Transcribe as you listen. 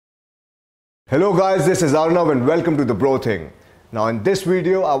Hello guys, this is Arnav and welcome to Thebrothing. Now in this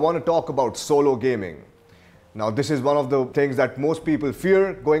video, I want to talk about solo gaming. Now this is one of the things that most people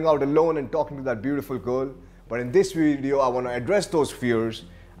fear, going out alone and talking to that beautiful girl. But in this video, I want to address those fears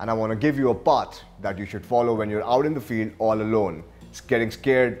and I want to give you a path that you should follow when you're out in the field all alone, getting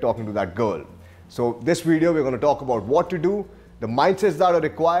scared talking to that girl. So this video, we're going to talk about what to do, the mindsets that are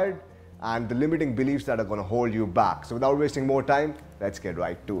required, and the limiting beliefs that are going to hold you back. So without wasting more time, let's get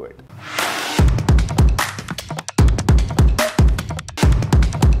right to it.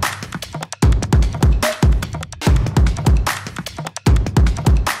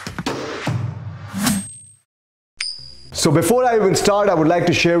 So before I even start, I would like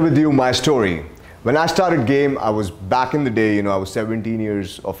to share with you my story. When I started game, I was back in the day, I was 17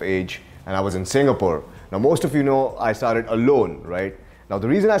 years of age and I was in Singapore. Now most of you know I started alone, right? Now the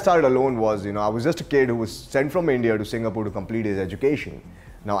reason I started alone was, I was just a kid who was sent from India to Singapore to complete his education.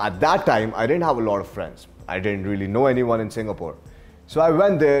 Now at that time, I didn't have a lot of friends. I didn't really know anyone in Singapore. So I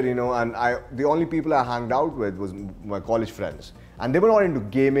went there, and the only people I hanged out with was my college friends. And they were not into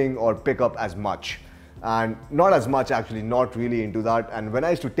gaming or pickup as much. And not as much actually, not really into that. And when I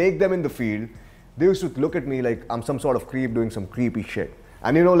used to take them in the field, they used to look at me like I'm some sort of creep doing some creepy shit.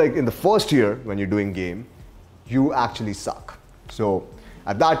 And like in the first year when you're doing game, you actually suck. So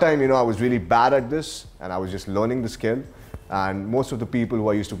at that time, I was really bad at this and I was just learning the skill. And most of the people who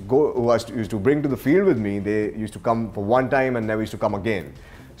I used to bring to the field with me, they used to come for one time and never used to come again.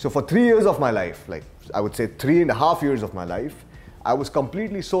 So for 3 years of my life, like I would say 3.5 years of my life, I was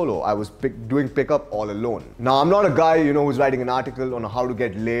completely solo. I was doing pickup all alone. Now, I'm not a guy, who's writing an article on how to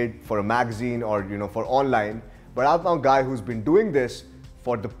get laid for a magazine or, for online, but I'm a guy who's been doing this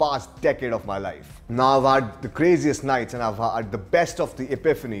for the past decade of my life. Now, I've had the craziest nights and I've had the best of the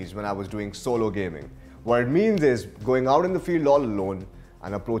epiphanies when I was doing solo gaming. What it means is going out in the field all alone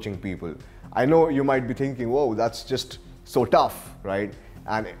and approaching people. I know you might be thinking, whoa, that's just so tough, right?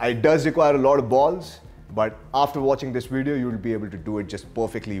 And it does require a lot of balls. But after watching this video, you'll be able to do it just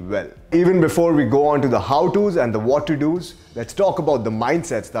perfectly well. Even before we go on to the how-tos and the what-to-dos, let's talk about the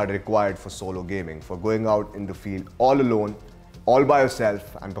mindsets that are required for solo gaming, for going out in the field all alone, all by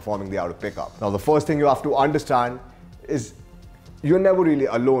yourself and performing the out of pickup. Now, the first thing you have to understand is you're never really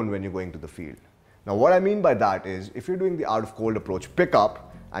alone when you're going to the field. Now, what I mean by that is if you're doing the out of cold approach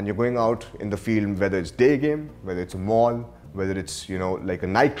pickup and you're going out in the field, whether it's day game, whether it's a mall, whether it's, like a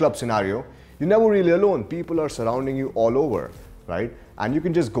nightclub scenario, you're never really alone. People are surrounding you all over, right? And you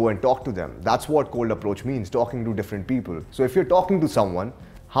can just go and talk to them. That's what cold approach means, talking to different people. So if you're talking to someone,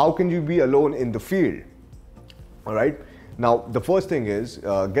 how can you be alone in the field? All right? Now, the first thing is,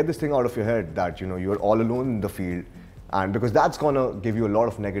 get this thing out of your head that, you're all alone in the field, and because that's gonna give you a lot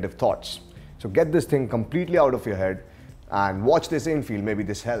of negative thoughts. So get this thing completely out of your head and watch this infield. Maybe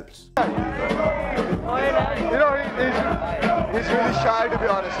this helps. He's really shy, to be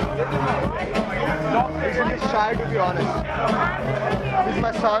honest. He's really shy, to be honest. He's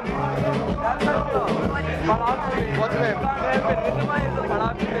my son. What's his name?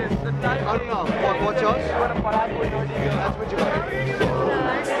 I don't know. What's yours? That's what you got.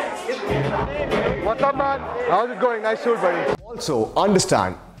 What's up, man? How's it going? Nice suit, buddy. Also,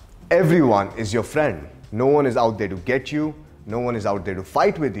 understand, everyone is your friend. No one is out there to get you. No one is out there to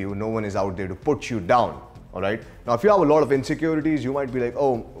fight with you. No one is out there to put you down. All right. Now, if you have a lot of insecurities, you might be like,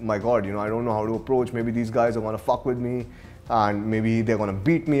 oh my God, I don't know how to approach. Maybe these guys are going to fuck with me and maybe they're going to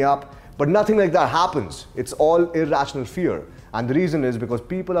beat me up. But nothing like that happens. It's all irrational fear. And the reason is because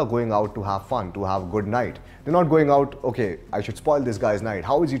people are going out to have fun, to have a good night. They're not going out, okay, I should spoil this guy's night.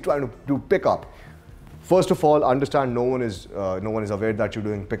 How is he trying to do pickup? First of all, understand no one is aware that you're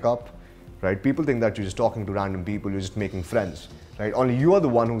doing pickup. Right? People think that you're just talking to random people, you're just making friends, right? Only you are the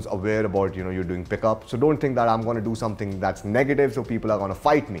one who's aware about, you're doing pickup. So don't think that I'm going to do something that's negative so people are going to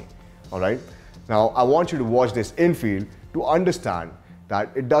fight me, all right? Now, I want you to watch this infield to understand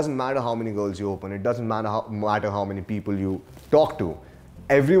that it doesn't matter how many girls you open, it doesn't matter how many people you talk to.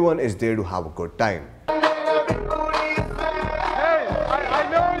 Everyone is there to have a good time. Hey, I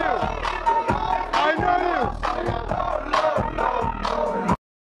know you!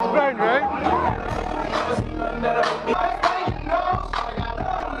 Friend, right?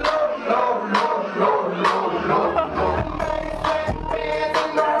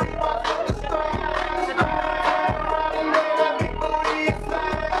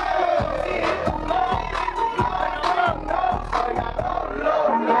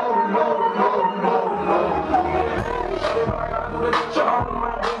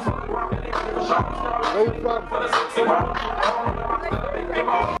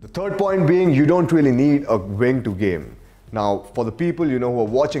 The third point being, you don't really need a wing to game. Now, for the people, who are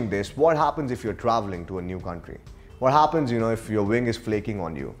watching this, what happens if you're traveling to a new country? What happens, if your wing is flaking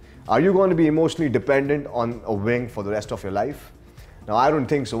on you? Are you going to be emotionally dependent on a wing for the rest of your life? Now, I don't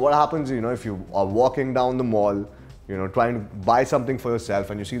think so. What happens, if you are walking down the mall, trying to buy something for yourself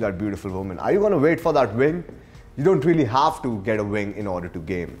and you see that beautiful woman, are you going to wait for that wing? You don't really have to get a wing in order to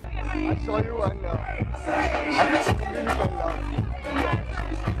game. I saw you and I just completely fell in love.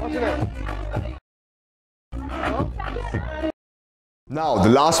 What's your name? Now, the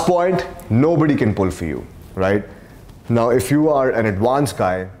last point, nobody can pull for you, right? Now, if you are an advanced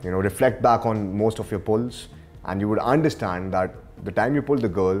guy, reflect back on most of your pulls and you would understand that the time you pulled the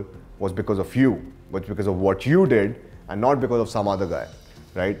girl was because of you, was because of what you did and not because of some other guy,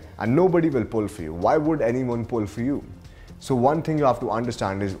 right? And nobody will pull for you. Why would anyone pull for you? So one thing you have to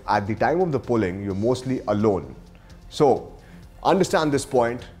understand is at the time of the pulling, you're mostly alone. So understand this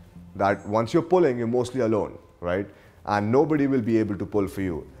point that once you're pulling, you're mostly alone, right? And nobody will be able to pull for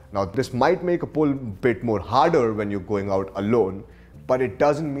you. Now, this might make a pull bit more harder when you're going out alone, but it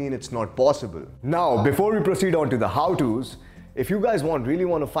doesn't mean it's not possible. Now, before we proceed on to the how-tos, if you guys really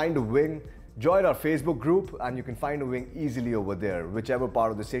want to find a wing, join our Facebook group and you can find a wing easily over there, whichever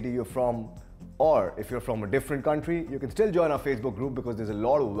part of the city you're from, or if you're from a different country, you can still join our Facebook group because there's a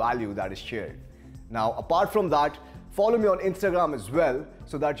lot of value that is shared. Now, apart from that, follow me on Instagram as well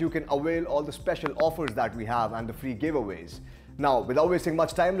so that you can avail all the special offers that we have and the free giveaways. Now, without wasting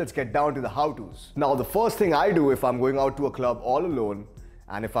much time, let's get down to the how-tos. Now, the first thing I do if I'm going out to a club all alone,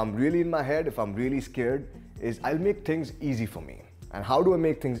 and if I'm really in my head, if I'm really scared, is I'll make things easy for me. And how do I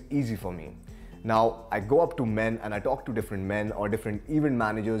make things easy for me? Now, I go up to men and I talk to different men or different event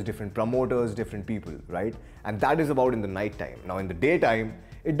managers, different promoters, different people, right? And that is about in the night time. Now, in the daytime,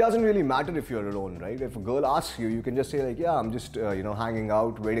 it doesn't really matter if you're alone, right? If a girl asks you, you can just say like, yeah, I'm just, hanging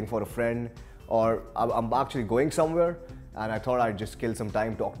out, waiting for a friend, or I'm actually going somewhere and I thought I'd just kill some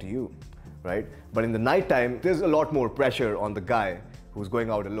time, talk to you, right? But in the nighttime, there's a lot more pressure on the guy who's going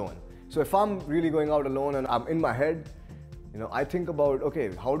out alone. So if I'm really going out alone and I'm in my head, I think about,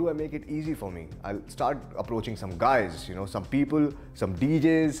 okay, how do I make it easy for me? I'll start approaching some guys, some people, some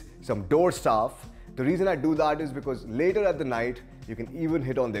DJs, some door staff. The reason I do that is because later at the night, you can even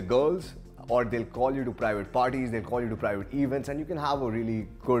hit on their girls, or they'll call you to private parties, they'll call you to private events, and you can have a really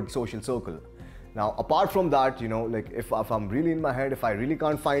good social circle. Now, apart from that, like if I'm really in my head, if I really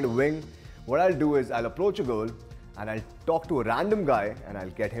can't find a wing, what I'll do is I'll approach a girl and I'll talk to a random guy and I'll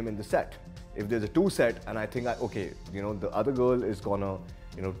get him in the set. If there's a two set and I think, okay, the other girl is gonna,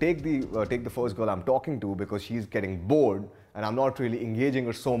 take the first girl I'm talking to because she's getting bored and I'm not really engaging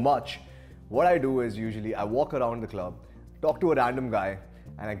her so much, what I do is usually I walk around the club, talk to a random guy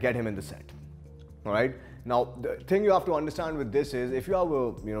and I get him in the set. All right. Now, the thing you have to understand with this is if you have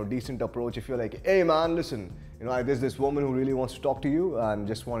a decent approach, if you're like, hey man, listen, there's this woman who really wants to talk to you and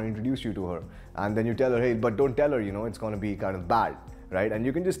just want to introduce you to her. And then you tell her, hey, but don't tell her, it's going to be kind of bad, right? And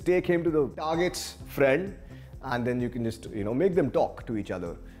you can just take him to the target's friend and then you can just, make them talk to each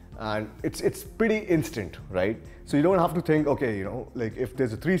other. And it's pretty instant, right? So you don't have to think, okay, like if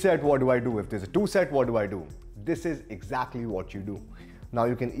there's a 3 set, what do I do? If there's a 2 set, what do I do? This is exactly what you do. Now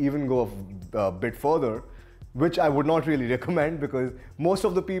you can even go a bit further, which I would not really recommend because most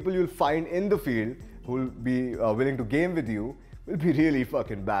of the people you'll find in the field who will be willing to game with you will be really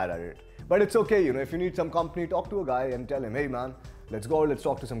fucking bad at it. But it's okay, if you need some company, talk to a guy and tell him, hey man, let's go, let's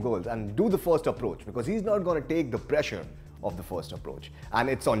talk to some girls and do the first approach because he's not going to take the pressure of the first approach. And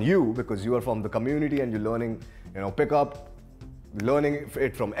it's on you because you are from the community and you're learning, pick up, learning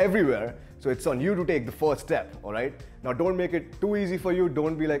it from everywhere. So it's on you to take the first step, all right? Now don't make it too easy for you.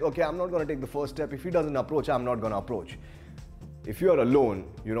 Don't be like, okay, I'm not gonna take the first step. If he doesn't approach, I'm not gonna approach. If you're alone,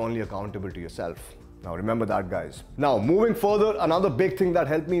 you're only accountable to yourself. Now remember that, guys. Now moving further, another big thing that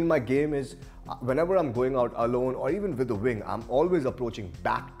helped me in my game is whenever I'm going out alone or even with a wing, I'm always approaching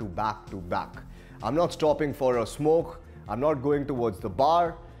back to back to back. I'm not stopping for a smoke. I'm not going towards the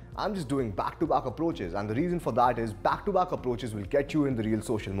bar. I'm just doing back-to-back approaches, and the reason for that is back-to-back approaches will get you in the real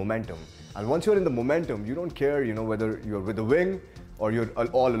social momentum. And once you're in the momentum, you don't care, whether you're with a wing or you're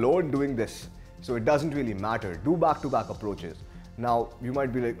all alone doing this. So it doesn't really matter. Do back-to-back approaches. Now, you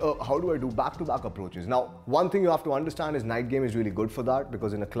might be like, oh, how do I do back-to-back approaches? Now, one thing you have to understand is night game is really good for that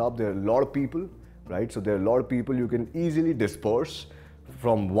because in a club, there are a lot of people, right? So there are a lot of people you can easily disperse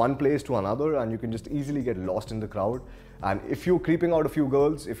from one place to another and you can just easily get lost in the crowd. And if you're creeping out a few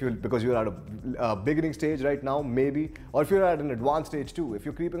girls, because you're at a beginning stage right now, maybe, or if you're at an advanced stage too, if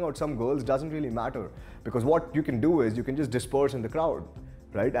you're creeping out some girls, doesn't really matter because what you can do is you can just disperse in the crowd,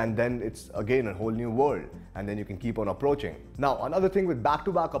 right? And then it's again a whole new world, and then you can keep on approaching. Now, another thing with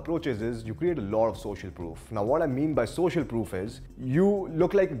back-to-back approaches is you create a lot of social proof. Now, what I mean by social proof is you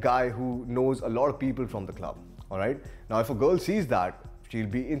look like a guy who knows a lot of people from the club, all right? Now, if a girl sees that, she'll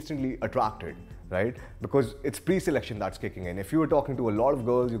be instantly attracted, right? Because it's pre-selection that's kicking in. If you were talking to a lot of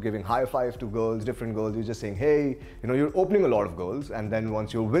girls, you're giving high fives to girls, different girls, you're just saying, hey, you're opening a lot of girls, and then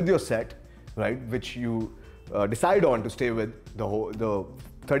once you're with your set, right, which you decide on to stay with the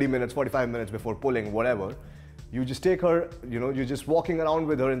 30 minutes, 45 minutes before pulling, whatever, you just take her, you're just walking around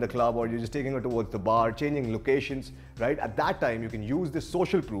with her in the club, or you're just taking her towards the bar, changing locations, right? At that time, you can use this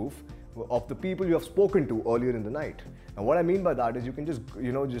social proof of the people you have spoken to earlier in the night. And what I mean by that is you can just,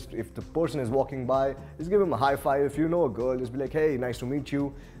 if the person is walking by, just give him a high five. If you know a girl, just be like, hey, nice to meet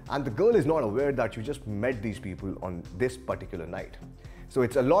you. And the girl is not aware that you just met these people on this particular night. So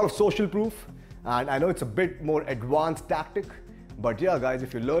it's a lot of social proof. And I know it's a bit more advanced tactic, but yeah, guys,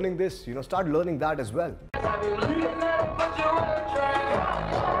 if you're learning this, start learning that as well. That's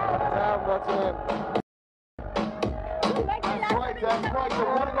right.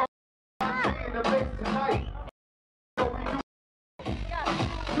 The mix tonight. So we do.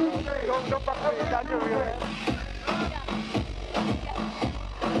 Tuesday. Don't fuck with me. That's your real name.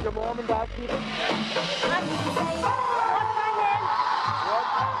 Your mom and dad keep it. What's my name?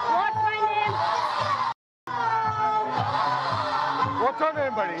 What's your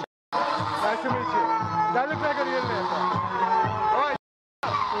name, buddy? Nice to meet you. That looks like a real name. All right.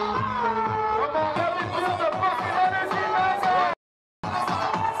 Come on, let me feel the fucking energy, man.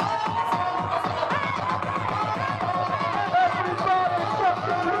 Everybody,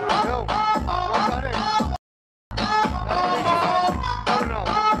 fucking yo, what's your name? I don't know.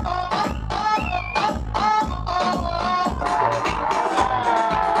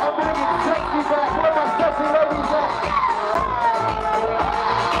 I'm bringing sexy back. Where my sexy ladies at?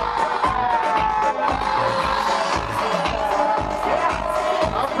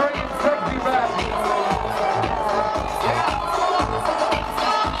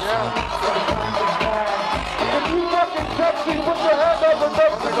 Put your hand up and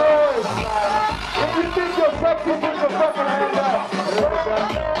make some noise. If you think you're sexy, put your fucking hand up. What's your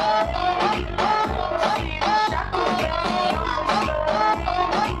name?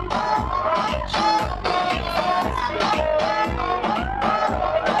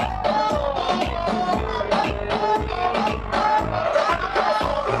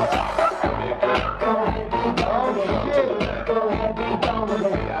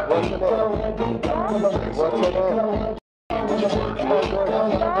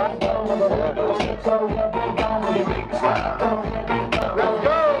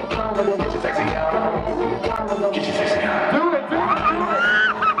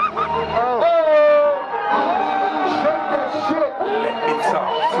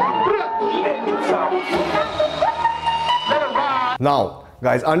 Now,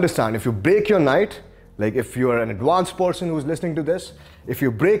 guys, understand, if you break your night, like if you're an advanced person who's listening to this, if you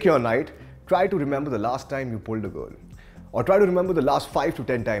break your night, try to remember the last time you pulled a girl. Or try to remember the last 5 to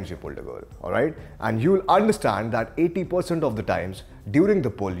 10 times you pulled a girl, all right? And you'll understand that 80% of the times during the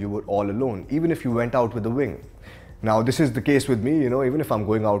pull, you were all alone, even if you went out with a wing. Now, this is the case with me, even if I'm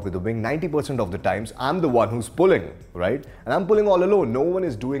going out with a wing, 90% of the times, I'm the one who's pulling, right? And I'm pulling all alone. No one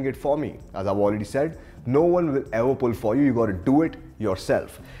is doing it for me. As I've already said, no one will ever pull for you. You got to do it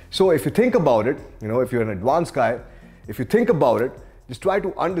yourself. So if you think about it, if you're an advanced guy, if you think about it, just try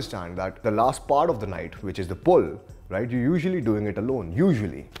to understand that the last part of the night, which is the pull, right? You're usually doing it alone,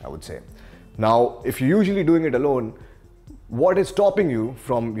 usually, I would say. Now, if you're usually doing it alone, what is stopping you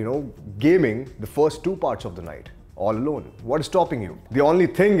from, gaming the first 2 parts of the night all alone? What is stopping you? The only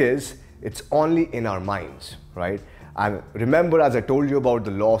thing is, it's only in our minds, right? And remember, as I told you about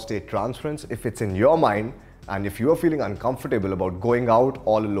the law of state transference, if it's in your mind and if you're feeling uncomfortable about going out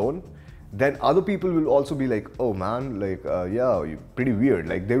all alone, then other people will also be like, oh man, like, yeah, you're pretty weird.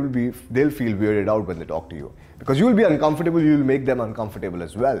 Like they'll feel weirded out when they talk to you. Because you'll be uncomfortable, you'll make them uncomfortable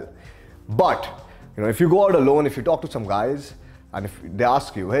as well. But, if you go out alone, if you talk to some guys and if they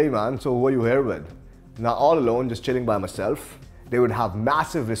ask you, hey man, so who are you here with? Now all alone, just chilling by myself, they would have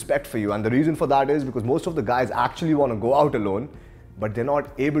massive respect for you. And the reason for that is because most of the guys actually want to go out alone, but they're not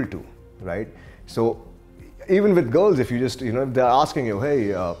able to, right? So even with girls, if you just, if they're asking you,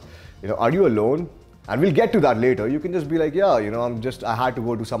 hey, are you alone? And we'll get to that later. You can just be like, yeah, I had to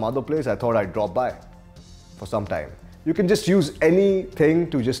go to some other place. I thought I'd drop by for some time. You can just use anything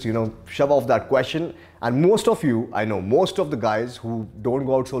to just, shove off that question. And most of you, I know, most of the guys who don't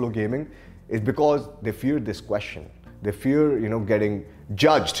go out solo gaming is because they fear this question. They fear, getting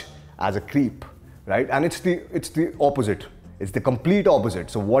judged as a creep, right? And it's the opposite. It's the complete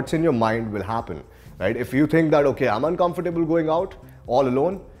opposite. So what's in your mind will happen, right? If you think that, okay, I'm uncomfortable going out all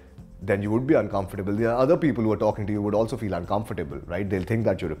alone, then you would be uncomfortable. The other people who are talking to you would also feel uncomfortable, right? They'll think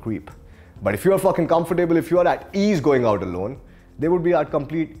that you're a creep. But if you're fucking comfortable, if you're at ease going out alone, they would be at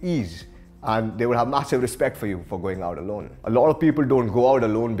complete ease and they would have massive respect for you for going out alone. A lot of people don't go out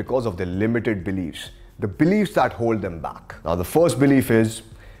alone because of their limited beliefs, the beliefs that hold them back. Now, the first belief is,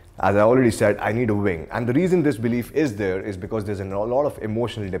 as I already said, I need a wing. And the reason this belief is there is because there's a lot of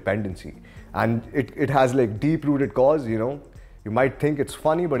emotional dependency. And it has like deep-rooted cause, you know. You might think it's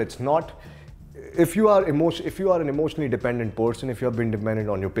funny, but it's not. If you are an emotionally dependent person, if you have been dependent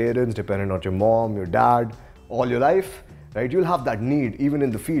on your parents, dependent on your mom, your dad, all your life, right, you'll have that need even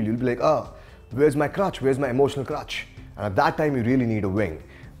in the field. You'll be like, oh, where's my crutch? Where's my emotional crutch? And at that time, you really need a wing.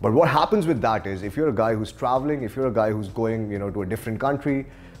 But what happens with that is, if you're a guy who's traveling, if you're a guy who's going, you know, to a different country,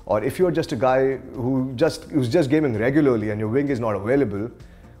 or if you're just a guy who's just gaming regularly and your wing is not available,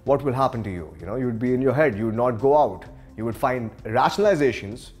 what will happen to you? You know, you'd be in your head. You would not go out. You would find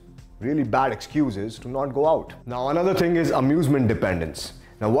rationalizations, really bad excuses to not go out. Now, another thing is amusement dependence.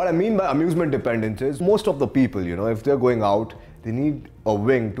 Now, what I mean by amusement dependence is most of the people, you know, if they're going out, they need a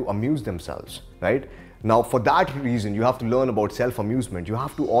wing to amuse themselves, right? Now, for that reason, you have to learn about self-amusement. You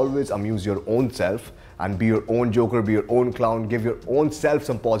have to always amuse your own self and be your own joker, be your own clown, give your own self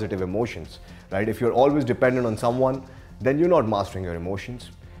some positive emotions, right? If you're always dependent on someone, then you're not mastering your emotions,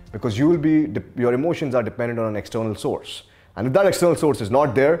 because your emotions are dependent on an external source. And if that external source is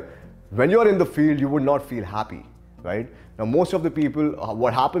not there, when you're in the field, you would not feel happy, right? Now, most of the people,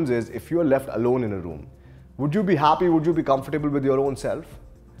 what happens is, if you're left alone in a room, would you be happy? Would you be comfortable with your own self?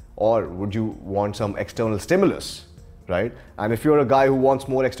 Or would you want some external stimulus, right? And if you're a guy who wants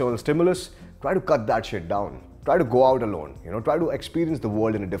more external stimulus, try to cut that shit down. Try to go out alone, you know, try to experience the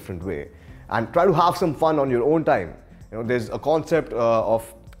world in a different way and try to have some fun on your own time. You know, there's a concept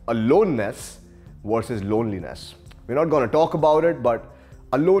of aloneness versus loneliness. We're not going to talk about it, but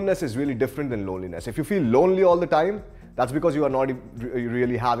aloneness is really different than loneliness. If you feel lonely all the time, that's because you are not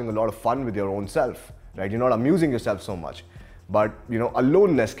really having a lot of fun with your own self, right? You're not amusing yourself so much. But, you know,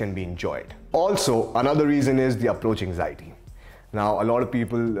 aloneness can be enjoyed. Also, another reason is the approach anxiety. Now, a lot of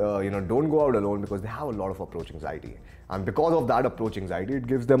people, you know, don't go out alone because they have a lot of approach anxiety. And because of that approach anxiety, it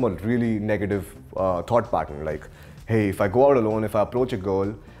gives them a really negative thought pattern. Like, hey, if I go out alone, if I approach a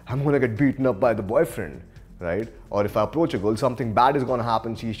girl, I'm going to get beaten up by the boyfriend, right? Or if I approach a girl, something bad is going to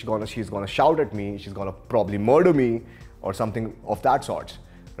happen. She's going to shout at me. She's going to probably murder me or something of that sort,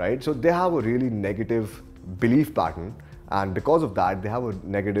 right? So they have a really negative belief pattern. And because of that, they have a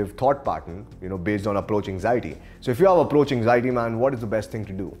negative thought pattern, you know, based on approach anxiety. So if you have approach anxiety, man, what is the best thing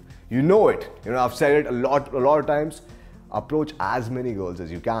to do? You know it. You know, I've said it a lot of times. Approach as many girls as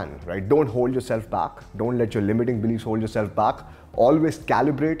you can, right? Don't hold yourself back. Don't let your limiting beliefs hold yourself back. Always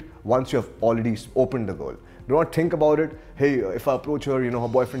calibrate once you have already opened the girl. Do not think about it. Hey, if I approach her, you know, her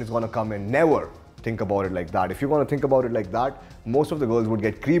boyfriend is going to come in. Never think about it like that. If you're going to think about it like that, most of the girls would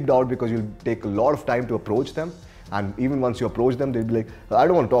get creeped out because you'll take a lot of time to approach them. And even once you approach them, they'll be like, I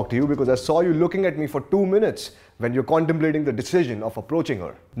don't want to talk to you because I saw you looking at me for 2 minutes when you're contemplating the decision of approaching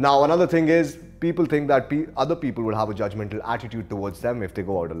her. Now, another thing is, people think that other people will have a judgmental attitude towards them if they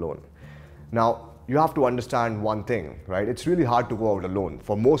go out alone. Now, you have to understand one thing, right? It's really hard to go out alone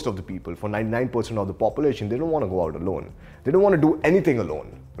for most of the people. For 99% of the population, they don't want to go out alone. They don't want to do anything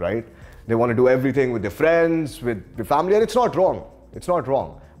alone, right? They want to do everything with their friends, with their family, and it's not wrong. It's not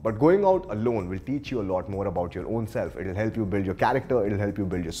wrong. But going out alone will teach you a lot more about your own self. It'll help you build your character, it'll help you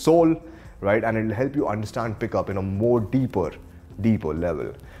build your soul, right? And it'll help you understand, pick up in a more deeper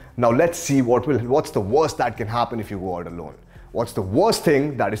level. Now let's see what's the worst that can happen if you go out alone. What's the worst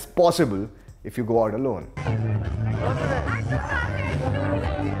thing that is possible if you go out alone?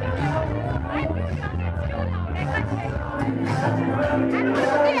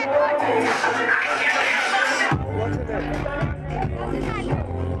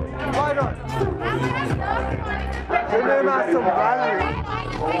 Why not? Your name has some value.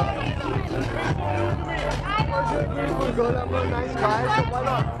 You're a beautiful girl, I'm a nice guy, so why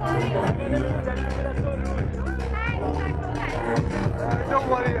not? Don't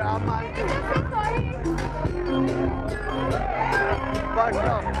worry, I'm mine too. But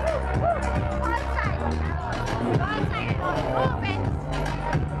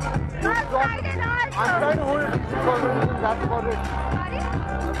I'm trying to hold a decent conversation, that's about it.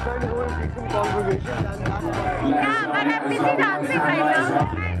 I'm trying to hold a decent conversation, and that's about it. Yeah, but I'm busy dancing right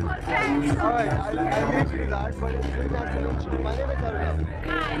now. Alright, I'll leave you that, but it's really nice to meet you. My name is Arnav.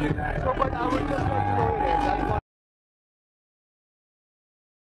 So, but I would just like to know your name, that's what.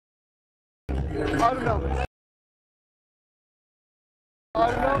 Arnav.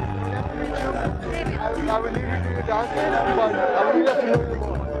 Arnav, I will leave you to your dance, but I will just know you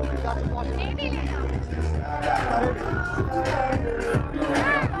more. That's possible.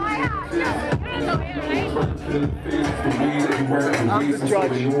 I'm the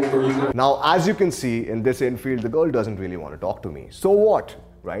judge. Now, as you can see in this infield, the girl doesn't really want to talk to me. So what,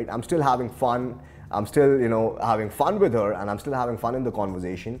 right? I'm still having fun. I'm still, having fun with her, and I'm still having fun in the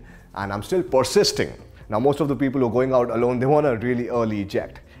conversation, and I'm still persisting. Now, most of the people who are going out alone, they want to really early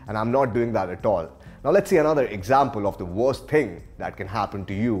eject, and I'm not doing that at all. Now, let's see another example of the worst thing that can happen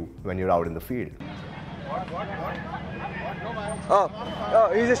to you when you're out in the field.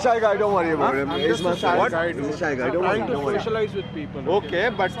 Oh, he's a shy guy, don't worry about him. He's my shy guy. He's a shy guy, don't worry. Trying to socialize with people. Okay,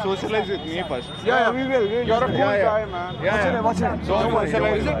 but socialize with me first. Yeah, we will. You're a cool guy, man. What's your name? Don't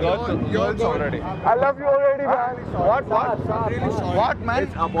socialize with girls already. I love you already, man. What? What, man?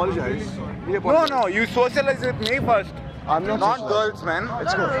 Apologize. No, you socialize with me first. I'm not girls, man.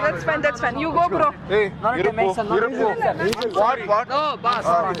 Let's go. That's fine. You go, bro. Hey, What? No, boss.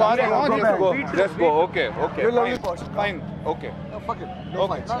 Sorry, no, just go. Just go. Okay. You're a lovely Fine. person. Fine. Okay. No, fuck it. No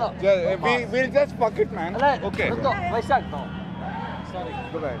fights. We'll just fuck it, man. Okay. Go ahead.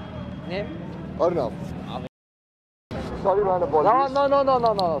 Name? Arnav. Sorry, man. Apologies.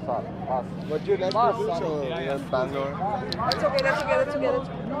 No, sorry. Pass. But you left people, so we are in Bangalore. That's okay. You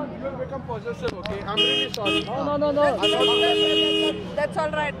will become possessive, okay? I'm really sorry. No. That's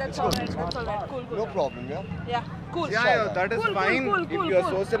all right. Cool. No problem, yeah? Yeah, cool. Yeah, that is Cool, fine. cool, If cool, you are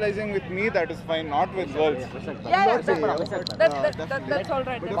cool. socializing with me, that is fine. Not with girls. Yeah, Definitely. that's all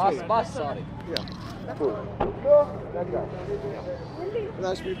right. Boss, sorry. Yeah. Cool. That guy.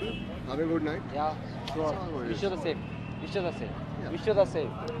 Nice people. Have a good night. Yeah, sure. Wish you the same. Wish you the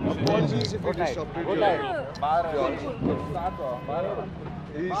same. Apologies if we Good night. disrupted Good you. night.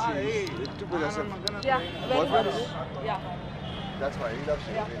 Easy. It's too possessive. Yeah, very much. Boyfriend? Yeah. That's why he loves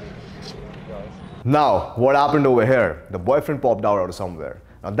you. Really. Now, what happened over here? The boyfriend popped out of somewhere.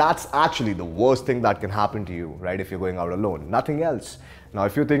 Now, that's actually the worst thing that can happen to you, right, if you're going out alone. Nothing else. Now,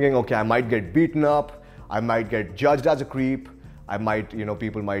 if you're thinking, okay, I might get beaten up, I might get judged as a creep, I might,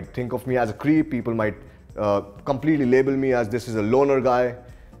 people might think of me as a creep, people might completely label me as this is a loner guy,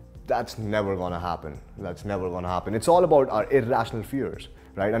 that's never gonna happen. That's never gonna happen. It's all about our irrational fears,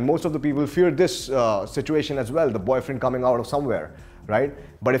 right? And most of the people fear this situation as well, the boyfriend coming out of somewhere, right?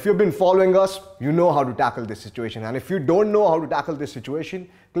 But if you've been following us, you know how to tackle this situation. And if you don't know how to tackle this situation,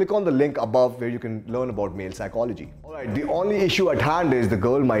 click on the link above where you can learn about male psychology. All right, the only issue at hand is the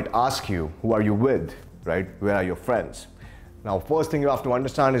girl might ask you, who are you with, right? Where are your friends? Now, first thing you have to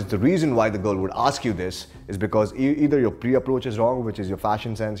understand is the reason why the girl would ask you this is because either your pre-approach is wrong, which is your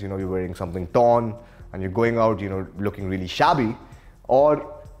fashion sense, you're wearing something torn and you're going out, looking really shabby, or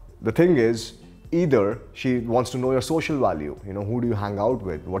the thing is, either she wants to know your social value, who do you hang out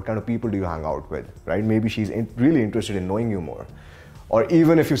with, what kind of people do you hang out with, right? Maybe she's really interested in knowing you more. Or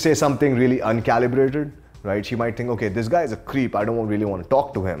even if you say something really uncalibrated, right? She might think, okay, this guy is a creep, I don't really want to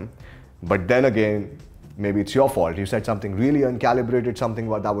talk to him. But then again, maybe it's your fault. You said something really uncalibrated, something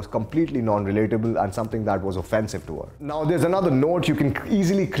that was completely non-relatable and something that was offensive to her. Now, there's another note. You can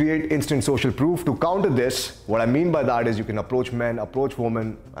easily create instant social proof. To counter this, what I mean by that is you can approach men, approach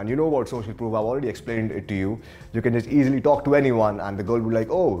women, and you know about social proof. I've already explained it to you. You can just easily talk to anyone and the girl will be like,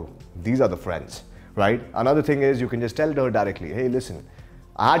 oh, these are the friends, right? Another thing is you can just tell her directly, hey, listen,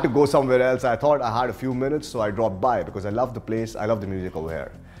 I had to go somewhere else. I thought I had a few minutes, so I dropped by because I love the place, I love the music over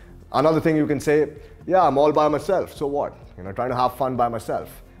here. Another thing you can say, yeah, I'm all by myself, so what? Trying to have fun by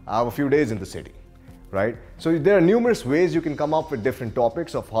myself. I have a few days in the city, right? So there are numerous ways you can come up with different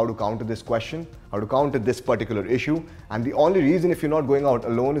topics of how to counter this question, how to counter this particular issue. And the only reason if you're not going out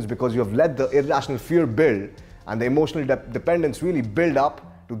alone is because you have let the irrational fear build and the emotional dependence really build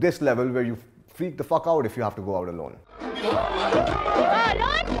up to this level where you freak the fuck out if you have to go out alone. No,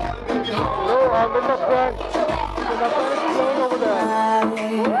 I'm with my friend. My friend is going over there.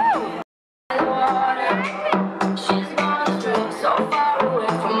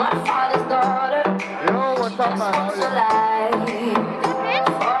 What's up, man?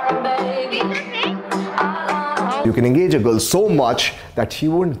 You can engage a girl so much that she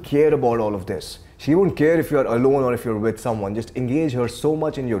wouldn't care about all of this. She wouldn't care if you're alone or if you're with someone. Just engage her so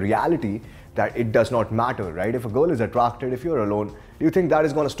much in your reality that it does not matter, right? If a girl is attracted, if you're alone, do you think that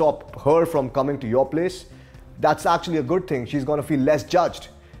is going to stop her from coming to your place? That's actually a good thing. She's going to feel less judged.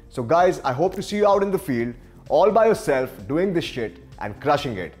 So guys, I hope to see you out in the field, all by yourself, doing this shit and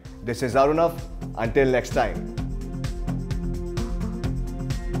crushing it. This is Arunav. Until next time.